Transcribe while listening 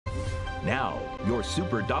Now, your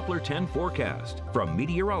Super Doppler 10 forecast from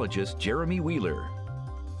meteorologist Jeremy Wheeler.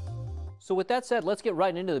 So with that said, let's get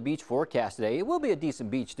right into the beach forecast today. It will be a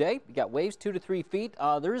decent beach day. We got waves 2 to 3 feet.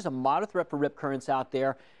 There is a moderate threat for rip currents out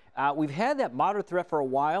there. We've had that moderate threat for a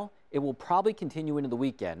while. It will probably continue into the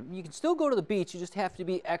weekend. You can still go to the beach. You just have to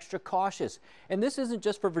be extra cautious. And this isn't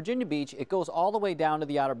just for Virginia Beach. It goes all the way down to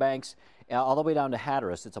the Outer Banks, all the way down to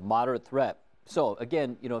Hatteras. It's a moderate threat. So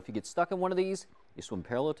again, if you get stuck in one of these, you swim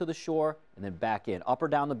parallel to the shore and then back in, up or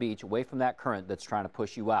down the beach, away from that current that's trying to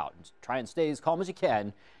push you out. Just try and stay as calm as you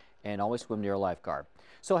can and always swim near a lifeguard.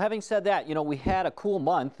 So having said that, we had a cool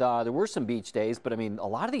month. There were some beach days, but I mean, a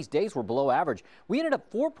lot of these days were below average. We ended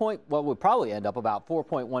up we'll probably end up about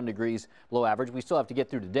 4.1 degrees below average. We still have to get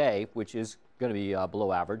through today, which is going to be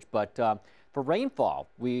below average. But for rainfall,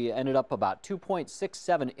 we ended up about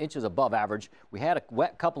 2.67 inches above average. We had a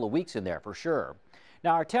wet couple of weeks in there for sure.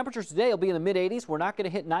 Now, our temperatures today will be in the mid-80s. We're not going to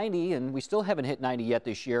hit 90, and we still haven't hit 90 yet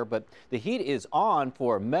this year, but the heat is on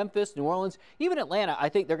for Memphis, New Orleans, even Atlanta. I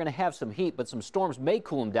think they're going to have some heat, but some storms may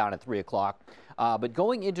cool them down at 3 o'clock. But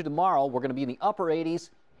going into tomorrow, we're going to be in the upper 80s,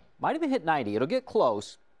 might even hit 90. It'll get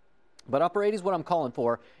close, but upper 80s is what I'm calling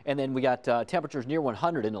for. And then we got temperatures near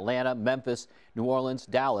 100 in Atlanta, Memphis, New Orleans,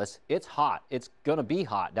 Dallas. It's hot. It's going to be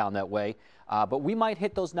hot down that way. But we might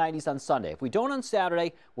hit those 90s on Sunday. If we don't on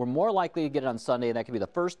Saturday, we're more likely to get it on Sunday, and that could be the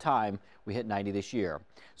first time we hit 90 this year.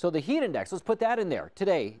 So the heat index, let's put that in there.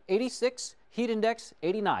 Today, 86, heat index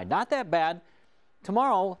 89. Not that bad.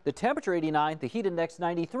 Tomorrow, the temperature 89, the heat index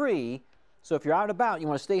 93. So if you're out and about, you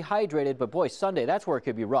want to stay hydrated. But boy, Sunday, that's where it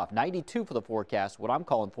could be rough. 92 for the forecast, what I'm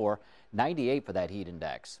calling for, 98 for that heat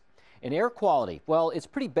index. And air quality, well, it's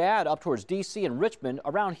pretty bad up towards D.C. and Richmond.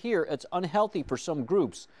 Around here, it's unhealthy for some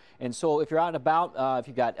groups. And so if you're out and about, if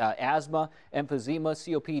you've got asthma, emphysema,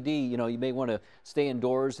 COPD, you may want to stay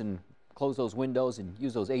indoors and close those windows and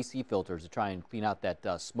use those AC filters to try and clean out that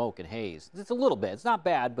smoke and haze. It's a little bit. It's not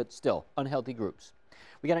bad, but still unhealthy groups.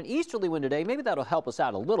 We got an easterly wind today. Maybe that'll help us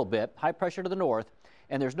out a little bit. High pressure to the north.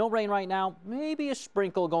 And there's no rain right now. Maybe a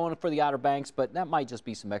sprinkle going for the Outer Banks, but that might just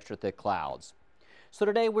be some extra thick clouds. So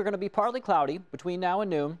today we're going to be partly cloudy between now and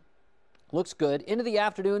noon. Looks good. Into the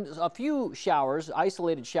afternoon, a few showers,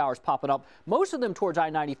 isolated showers popping up. Most of them towards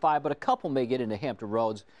I-95, but a couple may get into Hampton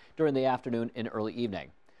Roads during the afternoon and early evening.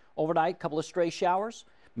 Overnight, a couple of stray showers.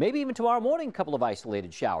 Maybe even tomorrow morning, a couple of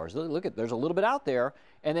isolated showers. Look at, there's a little bit out there.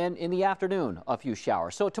 And then in the afternoon, a few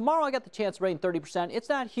showers. So tomorrow I got the chance to rain 30%. It's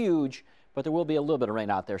not huge, but there will be a little bit of rain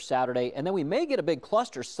out there Saturday. And then we may get a big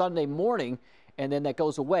cluster Sunday morning, and then that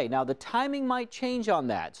goes away. Now, the timing might change on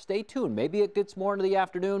that. Stay tuned. Maybe it gets more into the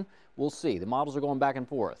afternoon. We'll see. The models are going back and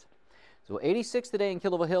forth. So 86 today in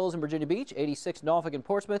Killable Hills and Virginia Beach, 86 Norfolk and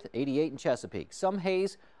Portsmouth, 88 in Chesapeake. Some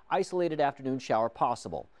haze, isolated afternoon shower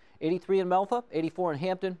possible. 83 in Melfa, 84 in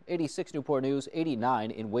Hampton, 86 Newport News,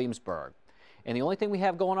 89 in Williamsburg. And the only thing we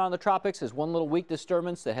have going on in the tropics is one little weak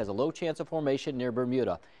disturbance that has a low chance of formation near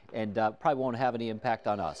Bermuda, and probably won't have any impact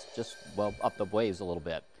on us, just, well, up the waves a little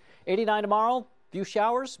bit. 89 tomorrow, few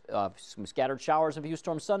showers, some scattered showers and a few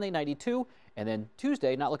storms Sunday, 92. And then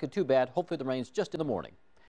Tuesday, not looking too bad. Hopefully the rain's just in the morning.